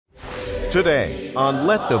Today on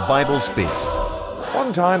Let the Bible Speak.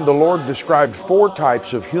 One time the Lord described 4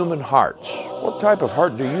 types of human hearts. What type of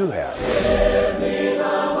heart do you have?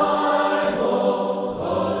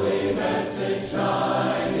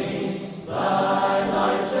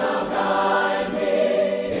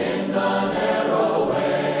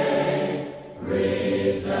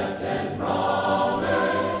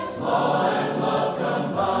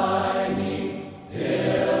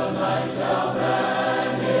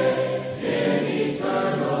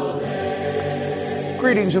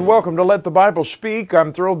 Greetings and welcome to Let the Bible Speak.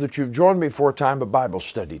 I'm thrilled that you've joined me for a time of Bible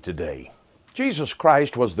study today. Jesus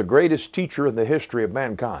Christ was the greatest teacher in the history of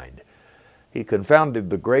mankind. He confounded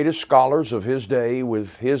the greatest scholars of his day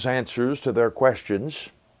with his answers to their questions,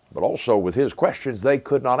 but also with his questions they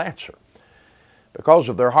could not answer. Because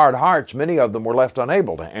of their hard hearts, many of them were left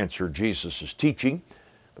unable to answer Jesus' teaching,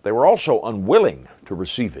 but they were also unwilling to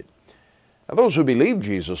receive it. Now, those who believed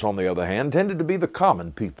Jesus, on the other hand, tended to be the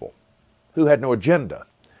common people, who had no agenda.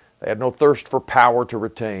 They had no thirst for power to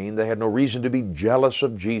retain. They had no reason to be jealous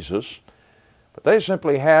of Jesus. But they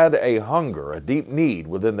simply had a hunger, a deep need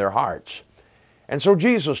within their hearts. And so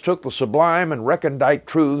Jesus took the sublime and recondite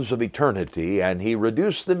truths of eternity and he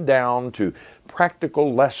reduced them down to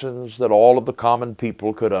practical lessons that all of the common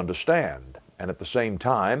people could understand. And at the same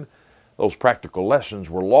time, those practical lessons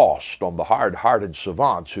were lost on the hard-hearted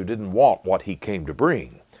savants who didn't want what he came to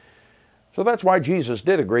bring. So that's why Jesus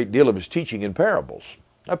did a great deal of his teaching in parables.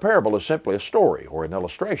 A parable is simply a story or an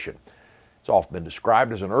illustration. It's often been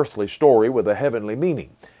described as an earthly story with a heavenly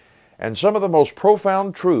meaning. And some of the most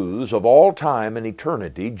profound truths of all time and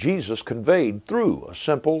eternity Jesus conveyed through a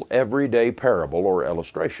simple, everyday parable or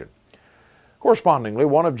illustration. Correspondingly,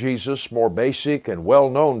 one of Jesus' more basic and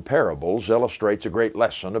well-known parables illustrates a great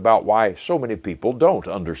lesson about why so many people don't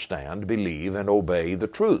understand, believe, and obey the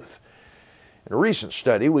truth. In a recent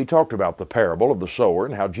study, we talked about the parable of the sower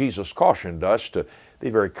and how Jesus cautioned us to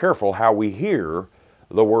be very careful how we hear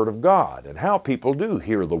the Word of God and how people do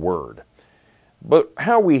hear the Word. But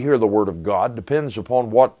how we hear the Word of God depends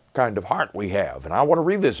upon what kind of heart we have. And I want to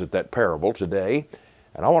revisit that parable today,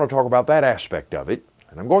 and I want to talk about that aspect of it.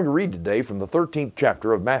 And I'm going to read today from the 13th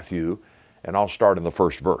chapter of Matthew, and I'll start in the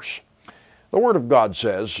first verse. The Word of God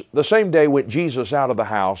says, "The same day went Jesus out of the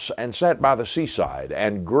house and sat by the seaside,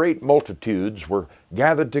 and great multitudes were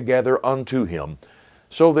gathered together unto him,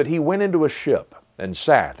 so that he went into a ship and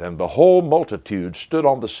sat, and the whole multitude stood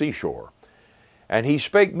on the seashore. And he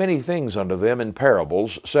spake many things unto them in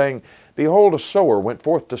parables, saying, Behold, a sower went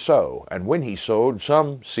forth to sow, and when he sowed,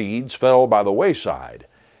 some seeds fell by the wayside,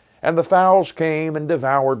 and the fowls came and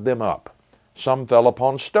devoured them up. Some fell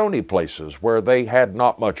upon stony places where they had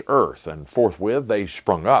not much earth, and forthwith they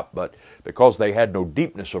sprung up, but because they had no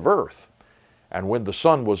deepness of earth. And when the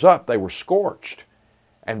sun was up, they were scorched,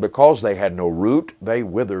 and because they had no root, they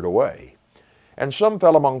withered away. And some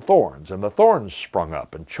fell among thorns, and the thorns sprung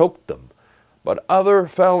up and choked them. But other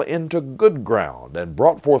fell into good ground, and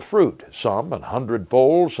brought forth fruit, some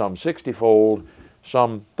 100-fold, some 60-fold,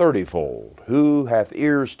 some 30-fold. Who hath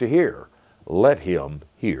ears to hear, let him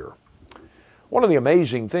hear." One of the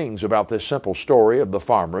amazing things about this simple story of the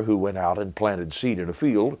farmer who went out and planted seed in a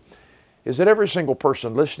field is that every single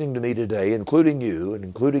person listening to me today, including you and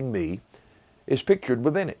including me, is pictured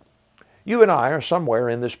within it. You and I are somewhere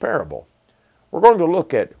in this parable. We're going to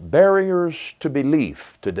look at barriers to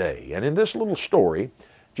belief today. And in this little story,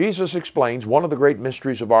 Jesus explains one of the great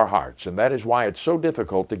mysteries of our hearts, and that is why it's so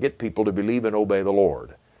difficult to get people to believe and obey the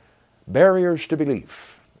Lord. Barriers to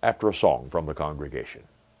belief, after a song from the congregation.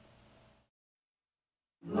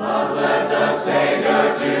 Love led the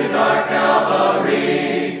Savior to dark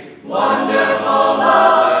Calvary, wonderful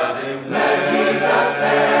love led Jesus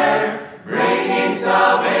there, bringing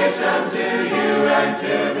salvation to you and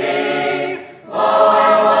to me. Oh,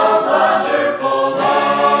 it was wonderful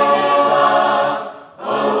love,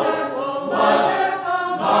 oh,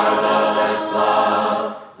 wonderful, marvelous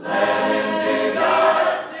love, led him to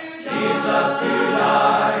death, Jesus to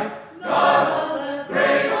die, God's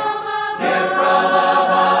great gift from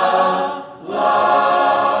above.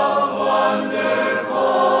 Love, wonderful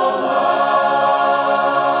love.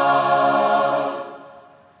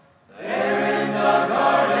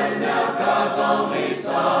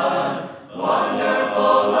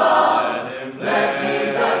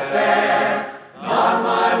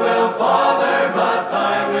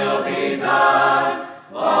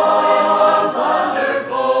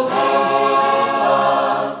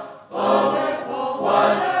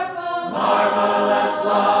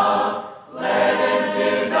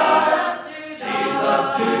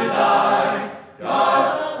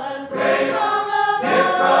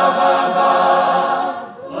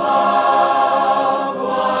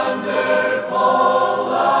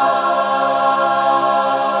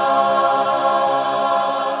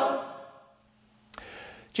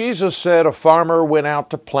 Jesus said a farmer went out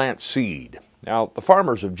to plant seed. Now, the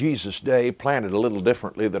farmers of Jesus' day planted a little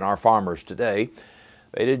differently than our farmers today.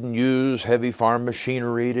 They didn't use heavy farm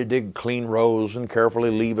machinery to dig clean rows and carefully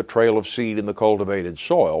leave a trail of seed in the cultivated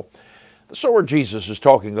soil. The sower Jesus is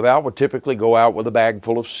talking about would typically go out with a bag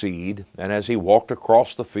full of seed, and as he walked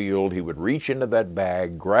across the field, he would reach into that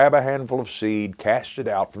bag, grab a handful of seed, cast it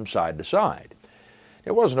out from side to side.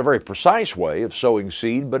 It wasn't a very precise way of sowing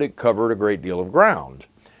seed, but it covered a great deal of ground.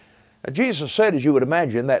 Now, Jesus said, as you would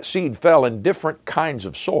imagine, that seed fell in different kinds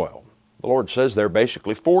of soil. The Lord says there are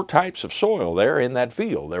basically 4 types of soil there in that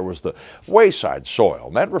field. There was the wayside soil,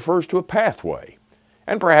 and that refers to a pathway.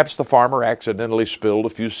 And perhaps the farmer accidentally spilled a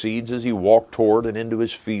few seeds as he walked toward and into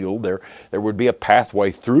his field. There would be a pathway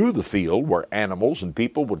through the field where animals and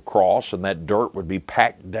people would cross, and that dirt would be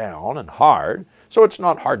packed down and hard. So it's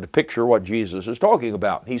not hard to picture what Jesus is talking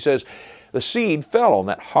about. He says the seed fell on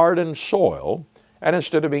that hardened soil, and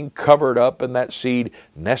instead of being covered up and that seed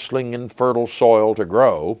nestling in fertile soil to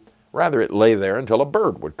grow, rather it lay there until a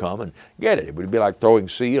bird would come and get it. It would be like throwing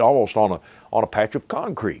seed almost on a patch of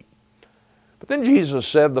concrete. But then Jesus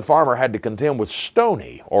said the farmer had to contend with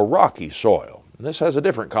stony or rocky soil. And this has a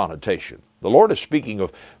different connotation. The Lord is speaking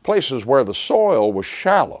of places where the soil was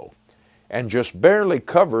shallow and just barely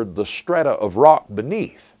covered the strata of rock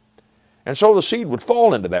beneath. And so the seed would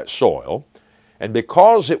fall into that soil, and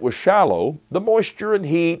because it was shallow, the moisture and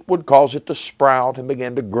heat would cause it to sprout and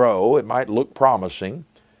begin to grow. It might look promising,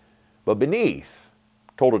 but beneath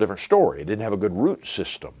told a different story. It didn't have a good root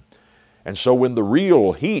system. And so when the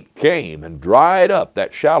real heat came and dried up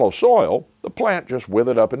that shallow soil, the plant just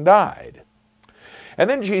withered up and died. And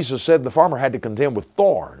then Jesus said the farmer had to contend with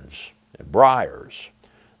thorns and briars.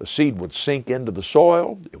 The seed would sink into the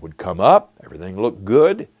soil, it would come up, everything looked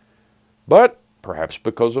good, but perhaps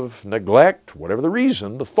because of neglect, whatever the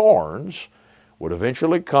reason, the thorns would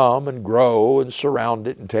eventually come and grow and surround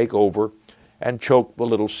it and take over and choke the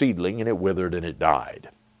little seedling, and it withered and it died.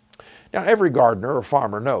 Now, every gardener or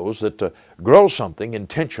farmer knows that to grow something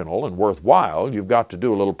intentional and worthwhile, you've got to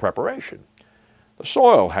do a little preparation. The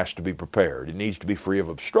soil has to be prepared. It needs to be free of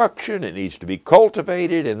obstruction. It needs to be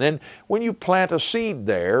cultivated. And then when you plant a seed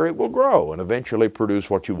there, it will grow and eventually produce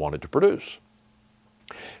what you want it to produce.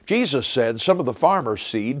 Jesus said some of the farmer's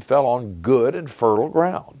seed fell on good and fertile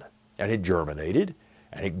ground, and it germinated,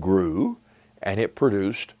 and it grew, and it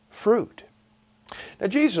produced fruit. Now,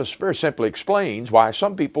 Jesus very simply explains why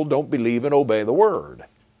some people don't believe and obey the Word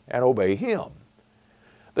and obey Him.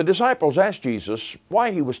 The disciples asked Jesus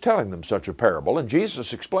why He was telling them such a parable, and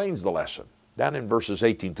Jesus explains the lesson down in verses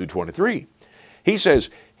 18 through 23. He says,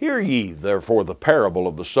 "Hear ye therefore the parable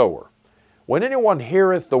of the sower. When anyone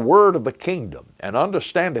heareth the word of the kingdom, and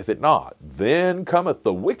understandeth it not, then cometh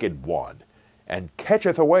the wicked one, and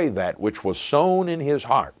catcheth away that which was sown in his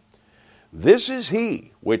heart. This is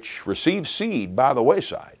he which received seed by the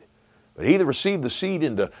wayside. But he that received the seed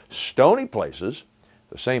into stony places,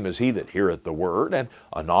 the same is he that heareth the word, and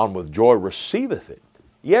anon with joy receiveth it.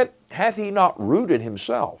 Yet hath he not rooted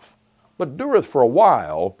himself, but dureth for a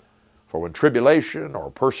while. For when tribulation or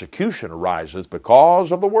persecution ariseth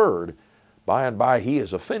because of the word, by and by he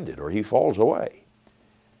is offended, or he falls away.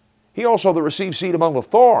 He also that receives seed among the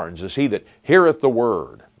thorns is he that heareth the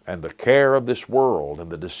word, and the care of this world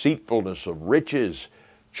and the deceitfulness of riches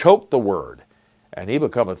choke the word, and he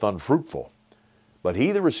becometh unfruitful. But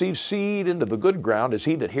he that receives seed into the good ground is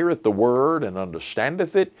he that heareth the word, and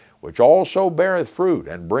understandeth it, which also beareth fruit,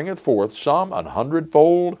 and bringeth forth some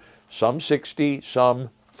 100-fold, some 60, some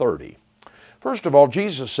 30. First of all,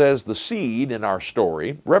 Jesus says the seed in our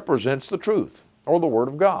story represents the truth, or the Word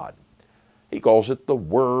of God. He calls it the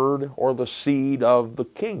Word or the seed of the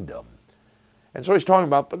kingdom. And so he's talking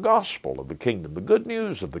about the gospel of the kingdom, the good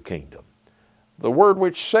news of the kingdom, the word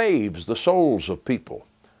which saves the souls of people,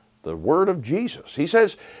 the word of Jesus. He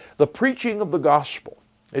says the preaching of the gospel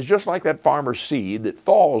is just like that farmer's seed that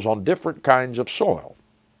falls on different kinds of soil.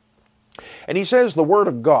 And he says the word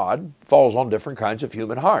of God falls on different kinds of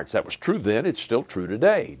human hearts. That was true then, it's still true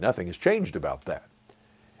today. Nothing has changed about that.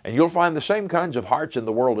 And you'll find the same kinds of hearts in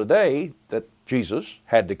the world today that Jesus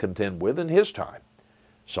had to contend with in his time.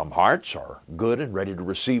 Some hearts are good and ready to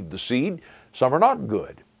receive the seed. Some are not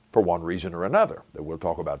good for one reason or another that we'll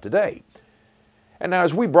talk about today. And now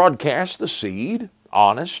as we broadcast the seed,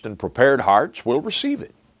 honest and prepared hearts will receive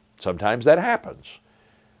it. Sometimes that happens.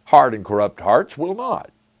 Hard and corrupt hearts will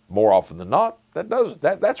not. More often than not,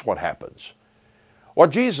 that's what happens.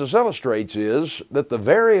 What Jesus illustrates is that the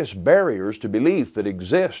various barriers to belief that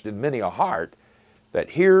exist in many a heart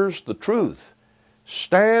that hears the truth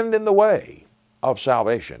stand in the way of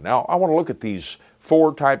salvation. Now, I want to look at these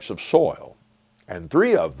 4 types of soil. and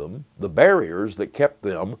 3 of them, the barriers that kept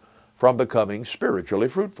them from becoming spiritually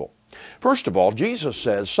fruitful. First of all, Jesus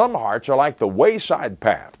says some hearts are like the wayside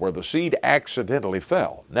path where the seed accidentally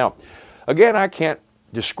fell. Now, again, I can't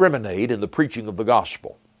discriminate in the preaching of the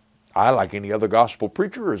gospel. I, like any other gospel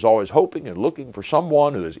preacher, is always hoping and looking for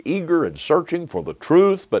someone who is eager and searching for the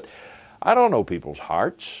truth, but I don't know people's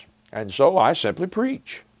hearts, and so I simply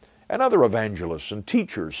preach. And other evangelists and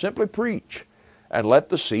teachers simply preach and let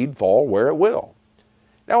the seed fall where it will.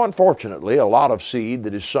 Now, unfortunately, a lot of seed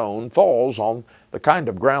that is sown falls on the kind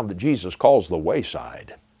of ground that Jesus calls the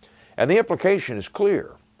wayside. And the implication is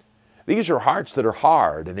clear. These are hearts that are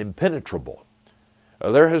hard and impenetrable.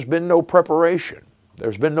 There has been no preparation.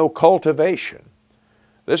 There's been no cultivation.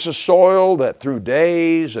 This is soil that through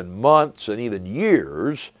days and months and even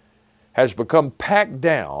years has become packed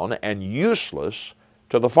down and useless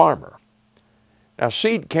to the farmer. Now,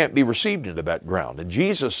 seed can't be received into that ground, and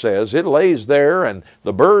Jesus says it lays there and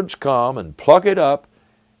the birds come and pluck it up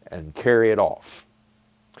and carry it off.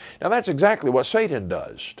 Now, that's exactly what Satan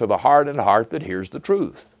does to the hardened heart that hears the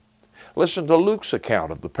truth. Listen to Luke's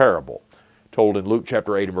account of the parable told in Luke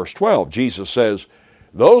chapter 8 and verse 12. Jesus says,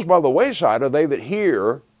 "Those by the wayside are they that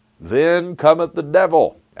hear, then cometh the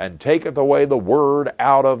devil, and taketh away the word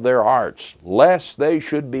out of their hearts, lest they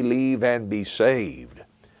should believe and be saved."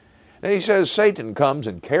 And he says Satan comes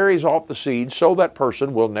and carries off the seed so that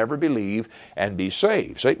person will never believe and be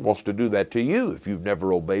saved. Satan wants to do that to you if you've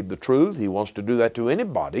never obeyed the truth. He wants to do that to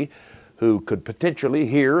anybody who could potentially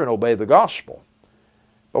hear and obey the gospel.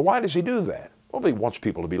 But why does he do that? Well, he wants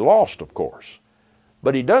people to be lost, of course.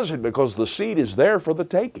 But he does it because the seed is there for the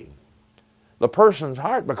taking. The person's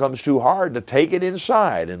heart becomes too hard to take it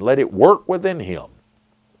inside and let it work within him.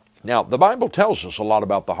 Now, the Bible tells us a lot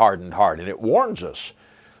about the hardened heart, and it warns us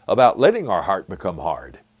about letting our heart become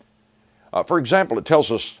hard. For example, it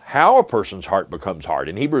tells us how a person's heart becomes hard.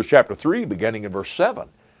 In Hebrews chapter 3, beginning in verse 7,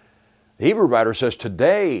 the Hebrew writer says,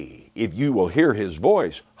 "Today, if you will hear his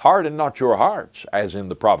voice, harden not your hearts, as in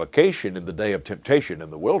the provocation in the day of temptation in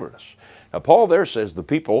the wilderness." Now, Paul there says the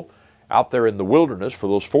people out there in the wilderness for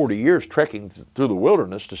those 40 years trekking through the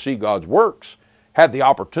wilderness to see God's works had the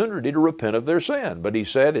opportunity to repent of their sin. But he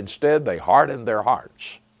said instead they hardened their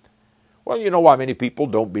hearts. Well, you know why many people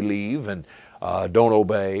don't believe and don't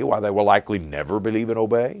obey, why they will likely never believe and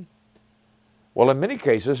obey? Well, in many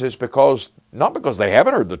cases, it's not because they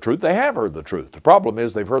haven't heard the truth, they have heard the truth. The problem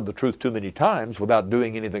is they've heard the truth too many times without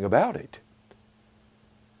doing anything about it.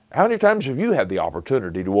 How many times have you had the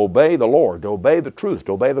opportunity to obey the Lord, to obey the truth,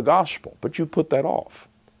 to obey the gospel, but you put that off?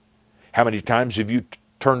 How many times have you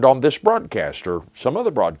turned on this broadcast or some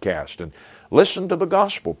other broadcast and listened to the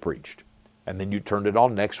gospel preached, and then you turned it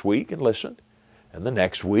on next week and listened, and the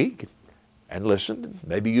next week and listened?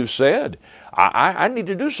 Maybe you said, I need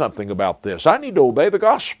to do something about this. I need to obey the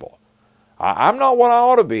gospel. I'm not what I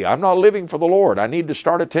ought to be. I'm not living for the Lord. I need to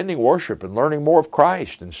start attending worship and learning more of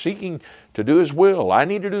Christ and seeking to do His will. I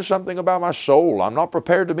need to do something about my soul. I'm not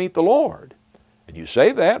prepared to meet the Lord. And you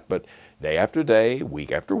say that, but day after day,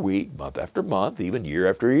 week after week, month after month, even year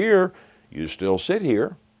after year, you still sit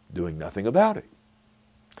here doing nothing about it.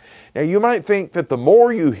 Now, you might think that the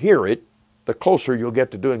more you hear it, the closer you'll get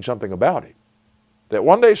to doing something about it. That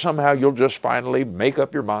one day somehow you'll just finally make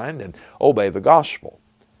up your mind and obey the gospel.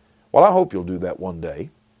 Well, I hope you'll do that one day.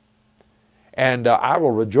 And I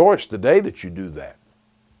will rejoice the day that you do that.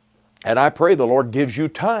 And I pray the Lord gives you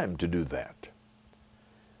time to do that.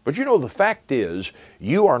 But you know, the fact is,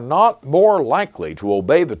 you are not more likely to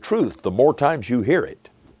obey the truth the more times you hear it.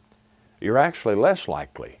 You're actually less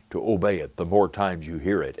likely to obey it the more times you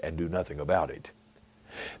hear it and do nothing about it.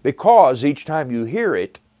 Because each time you hear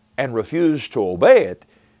it and refuse to obey it,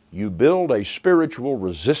 you build a spiritual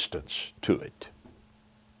resistance to it.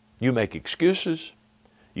 You make excuses.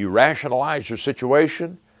 You rationalize your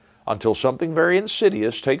situation until something very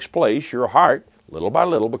insidious takes place. Your heart, little by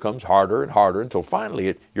little, becomes harder and harder until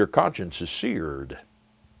finally your conscience is seared.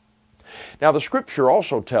 Now, the Scripture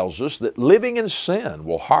also tells us that living in sin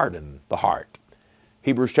will harden the heart.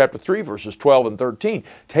 Hebrews chapter 3, verses 12 and 13.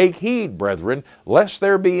 "Take heed, brethren, lest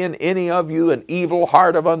there be in any of you an evil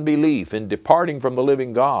heart of unbelief in departing from the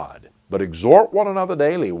living God. But exhort one another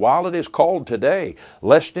daily, while it is called today,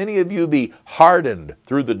 lest any of you be hardened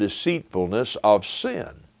through the deceitfulness of sin."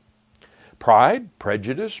 Pride,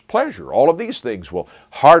 prejudice, pleasure, all of these things will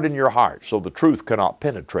harden your heart so the truth cannot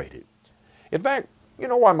penetrate it. In fact, you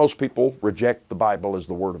know why most people reject the Bible as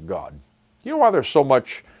the Word of God? You know why there's so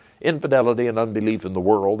much infidelity and unbelief in the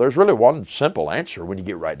world? There's really one simple answer when you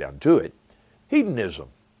get right down to it. Hedonism.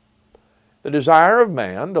 The desire of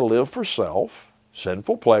man to live for self,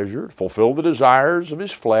 sinful pleasure, fulfill the desires of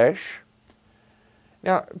his flesh,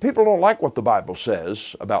 Now, people don't like what the Bible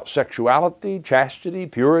says about sexuality, chastity,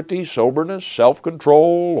 purity, soberness,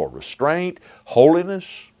 self-control or restraint,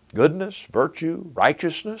 holiness, goodness, virtue,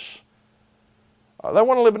 righteousness. They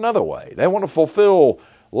want to live another way. They want to fulfill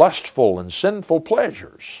lustful and sinful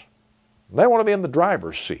pleasures. They want to be in the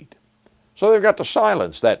driver's seat. So they've got to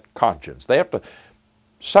silence that conscience. They have to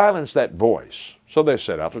silence that voice. So they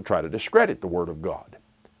set out to try to discredit the Word of God.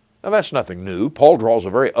 Now that's nothing new. Paul draws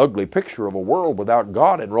a very ugly picture of a world without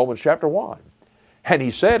God in Romans chapter 1. And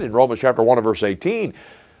he said in Romans chapter 1 and verse 18,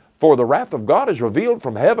 "For the wrath of God is revealed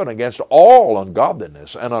from heaven against all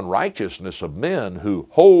ungodliness and unrighteousness of men who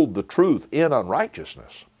hold the truth in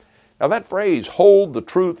unrighteousness." Now that phrase, hold the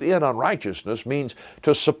truth in unrighteousness, means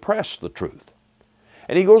to suppress the truth.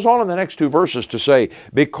 And he goes on in the next two verses to say,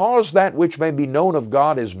 "Because that which may be known of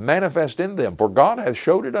God is manifest in them, for God hath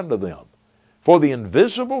showed it unto them. For the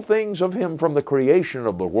invisible things of him from the creation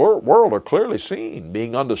of the world are clearly seen,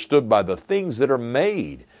 being understood by the things that are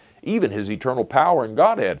made, even his eternal power and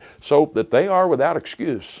Godhead, so that they are without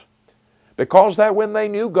excuse. Because that when they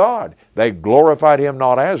knew God, they glorified him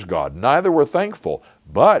not as God, neither were thankful,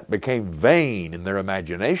 but became vain in their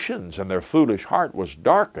imaginations, and their foolish heart was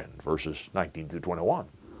darkened." Verses 19 through 21.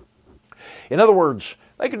 In other words,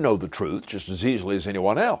 they could know the truth just as easily as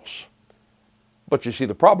anyone else. But you see,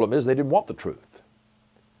 the problem is they didn't want the truth.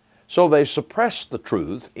 So they suppressed the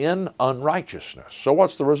truth in unrighteousness. So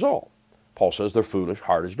what's the result? Paul says their foolish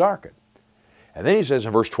heart is darkened. And then he says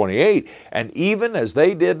in verse 28, "And even as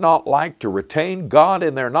they did not like to retain God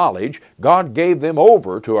in their knowledge, God gave them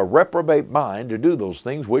over to a reprobate mind to do those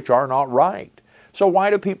things which are not right." So why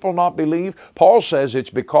do people not believe? Paul says it's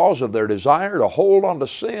because of their desire to hold on to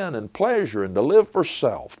sin and pleasure and to live for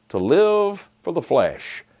self, to live for the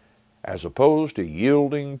flesh, as opposed to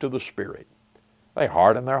yielding to the Spirit. They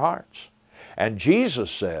harden their hearts. And Jesus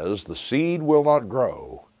says the seed will not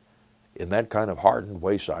grow in that kind of hardened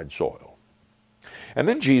wayside soil. And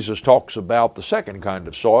then Jesus talks about the second kind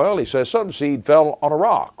of soil. He says some seed fell on a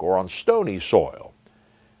rock or on stony soil.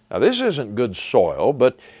 Now this isn't good soil,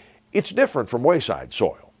 but it's different from wayside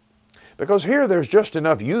soil. Because here there's just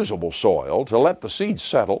enough usable soil to let the seed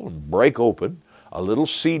settle and break open. A little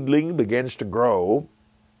seedling begins to grow,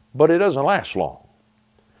 but it doesn't last long.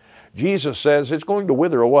 Jesus says it's going to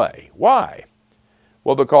wither away. Why?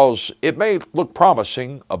 Well, because it may look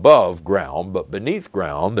promising above ground, but beneath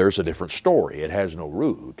ground there's a different story. It has no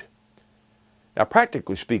root. Now,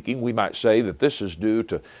 practically speaking, we might say that this is due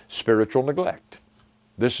to spiritual neglect.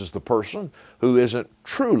 This is the person who isn't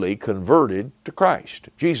truly converted to Christ.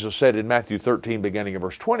 Jesus said in Matthew 13, beginning of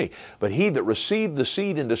verse 20, "But he that received the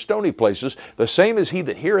seed into stony places, the same is he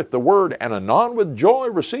that heareth the word, and anon with joy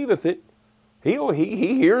receiveth it." He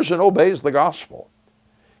hears and obeys the gospel.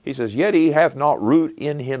 He says, "Yet he hath not root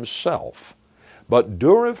in himself, but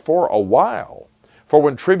dureth for a while. For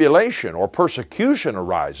when tribulation or persecution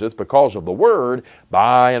ariseth because of the word,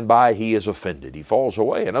 by and by he is offended." He falls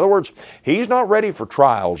away. In other words, he's not ready for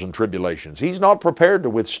trials and tribulations. He's not prepared to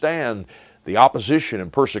withstand the opposition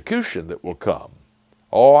and persecution that will come.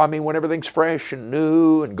 Oh, I mean, when everything's fresh and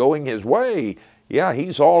new and going his way, yeah,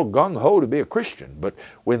 he's all gung-ho to be a Christian. But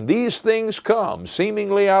when these things come,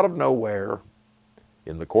 seemingly out of nowhere,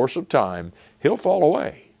 in the course of time, he'll fall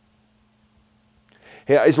away.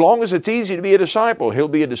 As long as it's easy to be a disciple, he'll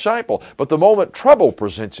be a disciple. But the moment trouble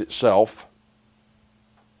presents itself,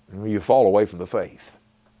 you fall away from the faith.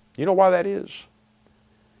 You know why that is?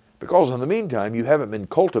 Because in the meantime, you haven't been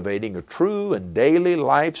cultivating a true and daily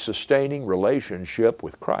life-sustaining relationship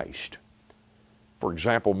with Christ. For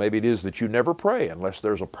example, maybe it is that you never pray unless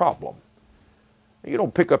there's a problem. You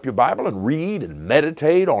don't pick up your Bible and read and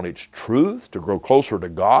meditate on its truth to grow closer to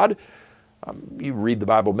God. You read the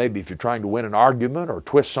Bible maybe if you're trying to win an argument or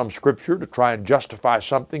twist some scripture to try and justify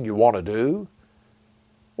something you want to do.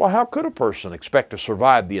 Well, how could a person expect to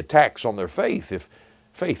survive the attacks on their faith if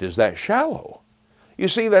faith is that shallow? You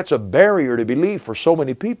see, that's a barrier to belief for so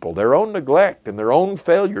many people. Their own neglect and their own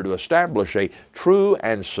failure to establish a true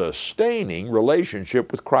and sustaining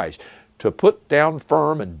relationship with Christ, to put down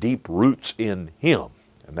firm and deep roots in Him.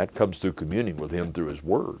 And that comes through communing with Him through His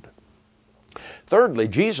Word. Thirdly,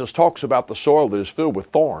 Jesus talks about the soil that is filled with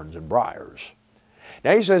thorns and briars.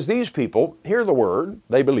 Now He says these people hear the Word,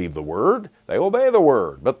 they believe the Word, they obey the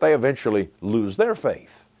Word, but they eventually lose their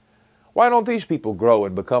faith. Why don't these people grow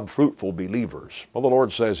and become fruitful believers? Well, the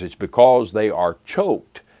Lord says it's because they are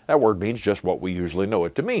choked. That word means just what we usually know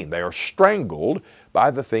it to mean. They are strangled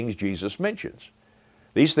by the things Jesus mentions.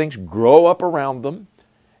 These things grow up around them,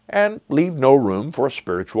 and leave no room for a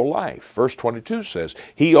spiritual life. Verse 22 says,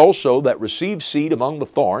 He also that receives seed among the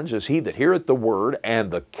thorns is he that heareth the word,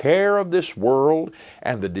 and the care of this world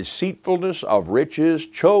and the deceitfulness of riches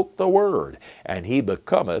choke the word, and he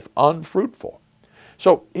becometh unfruitful.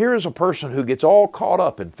 So here is a person who gets all caught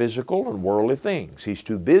up in physical and worldly things. He's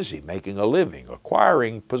too busy making a living,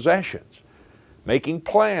 acquiring possessions, making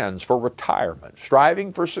plans for retirement,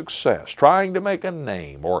 striving for success, trying to make a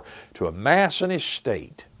name or to amass an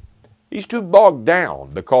estate. He's too bogged down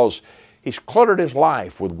because he's cluttered his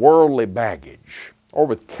life with worldly baggage or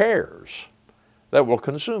with cares that will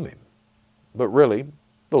consume him. But really,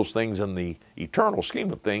 those things in the eternal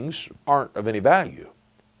scheme of things aren't of any value.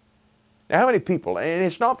 Now, how many people, and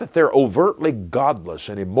it's not that they're overtly godless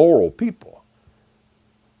and immoral people,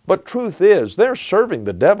 but truth is they're serving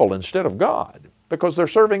the devil instead of God because they're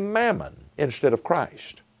serving mammon instead of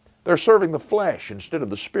Christ. They're serving the flesh instead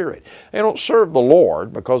of the Spirit. They don't serve the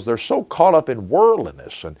Lord because they're so caught up in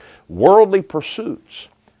worldliness and worldly pursuits.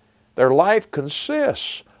 Their life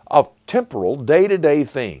consists of temporal, day-to-day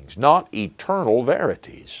things, not eternal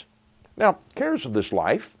verities. Now, cares of this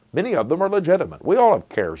life, many of them are legitimate. We all have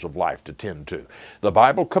cares of life to tend to. The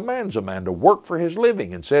Bible commands a man to work for his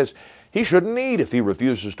living and says he shouldn't eat if he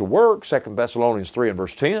refuses to work, 2 Thessalonians 3 and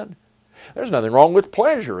verse 10. There's nothing wrong with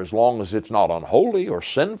pleasure as long as it's not unholy or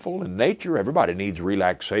sinful in nature. Everybody needs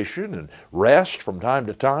relaxation and rest from time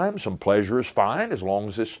to time. Some pleasure is fine as long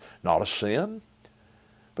as it's not a sin.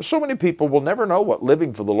 But so many people will never know what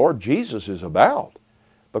living for the Lord Jesus is about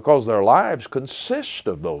because their lives consist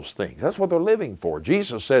of those things. That's what they're living for.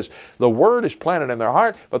 Jesus says the Word is planted in their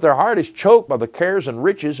heart, but their heart is choked by the cares and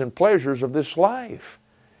riches and pleasures of this life.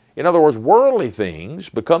 In other words, worldly things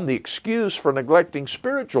become the excuse for neglecting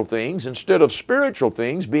spiritual things instead of spiritual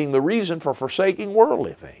things being the reason for forsaking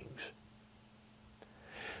worldly things.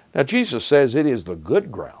 Now, Jesus says it is the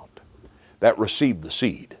good ground that received the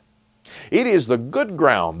seed. It is the good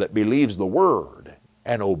ground that believes the Word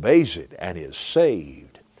and obeys it and is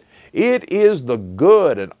saved. It is the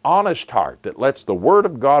good and honest heart that lets the Word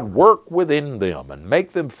of God work within them and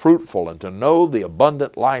make them fruitful and to know the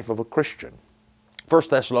abundant life of a Christian. 1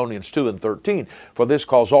 Thessalonians 2 and 13, For this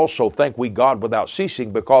cause also thank we God without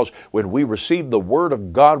ceasing, because when we received the word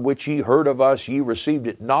of God which ye heard of us, ye received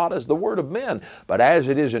it not as the word of men, but as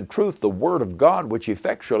it is in truth the word of God, which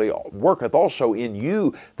effectually worketh also in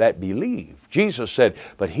you that believe. Jesus said,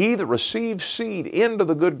 But he that receives seed into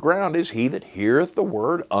the good ground is he that heareth the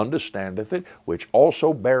word, understandeth it, which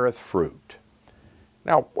also beareth fruit.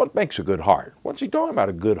 Now, what makes a good heart? What's he talking about,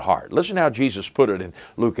 a good heart? Listen how Jesus put it in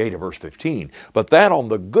Luke 8 verse 15. But that on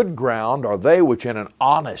the good ground are they which in an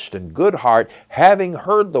honest and good heart, having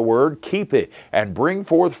heard the word, keep it, and bring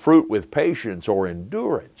forth fruit with patience or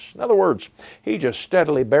endurance. In other words, he just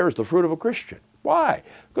steadily bears the fruit of a Christian. Why?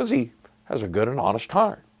 Because he has a good and honest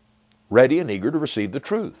heart, ready and eager to receive the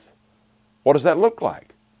truth. What does that look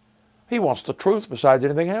like? He wants the truth besides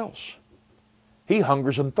anything else. He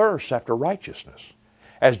hungers and thirsts after righteousness.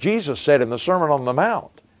 As Jesus said in the Sermon on the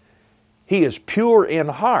Mount, he is pure in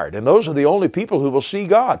heart, and those are the only people who will see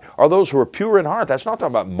God, are those who are pure in heart. That's not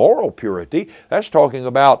talking about moral purity. That's talking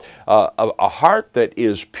about a heart that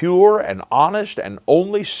is pure and honest and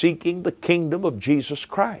only seeking the kingdom of Jesus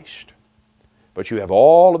Christ. But you have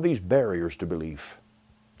all of these barriers to belief.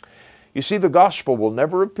 You see, the gospel will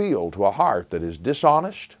never appeal to a heart that is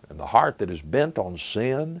dishonest and the heart that is bent on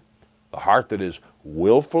sin, the heart that is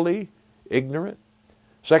willfully ignorant.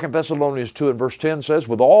 2 Thessalonians 2 and verse 10 says,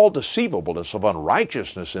 With all deceivableness of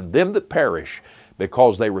unrighteousness in them that perish,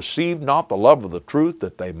 because they received not the love of the truth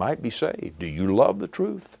that they might be saved. Do you love the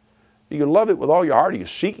truth? Do you love it with all your heart? Are you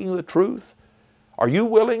seeking the truth? Are you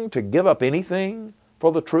willing to give up anything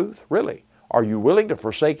for the truth? Really? Are you willing to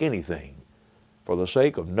forsake anything for the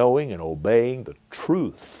sake of knowing and obeying the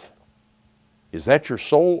truth? Is that your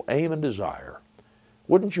sole aim and desire?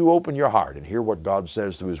 Wouldn't you open your heart and hear what God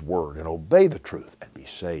says through His Word and obey the truth and be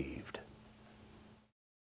saved?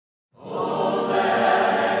 Oh,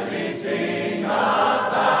 let me sing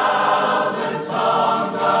 1,000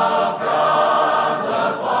 songs of God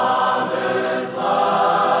the Father's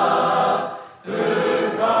love,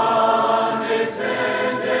 who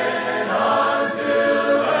condescended unto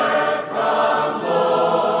earth from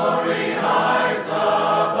glory heights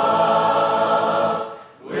above,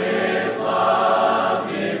 with love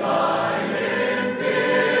divine in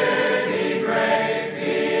pity great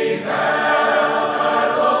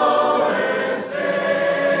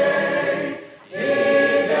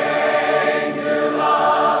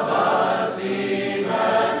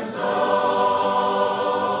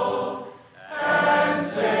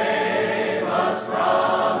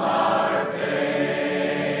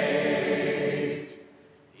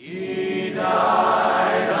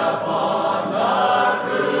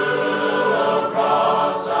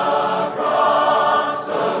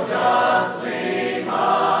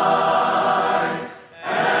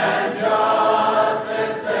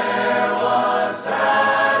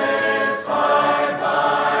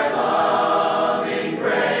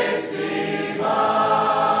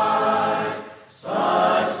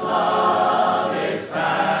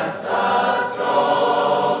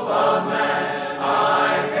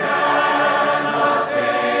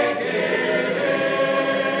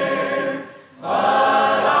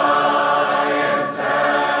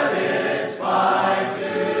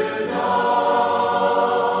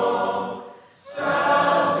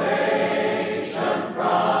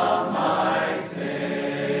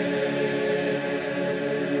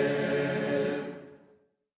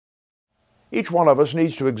Each one of us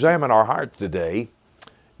needs to examine our heart today.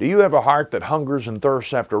 Do you have a heart that hungers and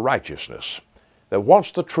thirsts after righteousness, that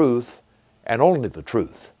wants the truth and only the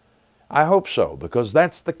truth? I hope so, because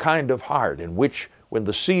that's the kind of heart in which, when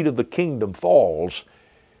the seed of the kingdom falls,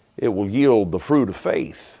 it will yield the fruit of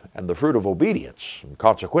faith and the fruit of obedience, and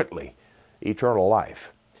consequently, eternal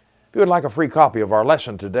life. If you would like a free copy of our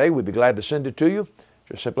lesson today, we'd be glad to send it to you.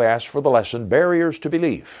 Just simply ask for the lesson, Barriers to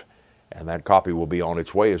Belief, and that copy will be on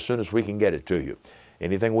its way as soon as we can get it to you.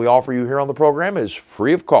 Anything we offer you here on the program is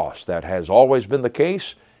free of cost. That has always been the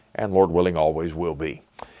case, and Lord willing, always will be.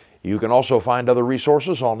 You can also find other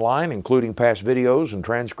resources online, including past videos and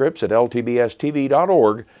transcripts at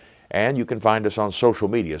ltbstv.org, and you can find us on social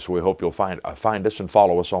media, so we hope you'll find us and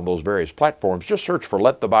follow us on those various platforms. Just search for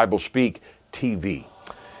Let the Bible Speak TV.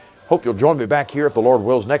 Hope you'll join me back here, if the Lord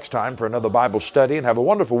wills, next time for another Bible study, and have a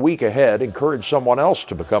wonderful week ahead. Encourage someone else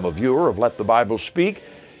to become a viewer of Let the Bible Speak,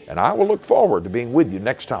 and I will look forward to being with you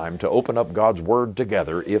next time to open up God's Word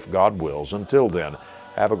together, if God wills. Until then,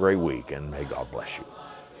 have a great week, and may God bless you.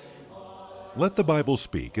 Let the Bible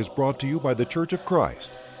Speak is brought to you by the Church of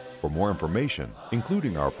Christ. For more information,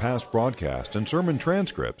 including our past broadcast and sermon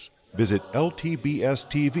transcripts, visit ltbstv.org.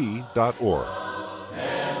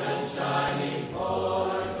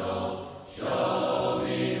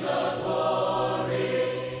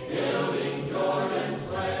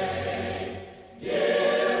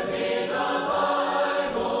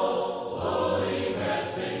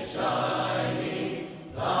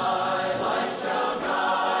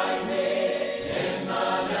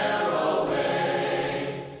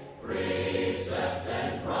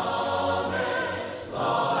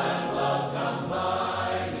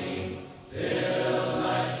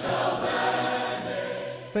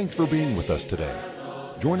 Thanks for being with us today.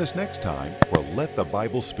 Join us next time for Let the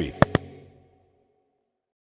Bible Speak.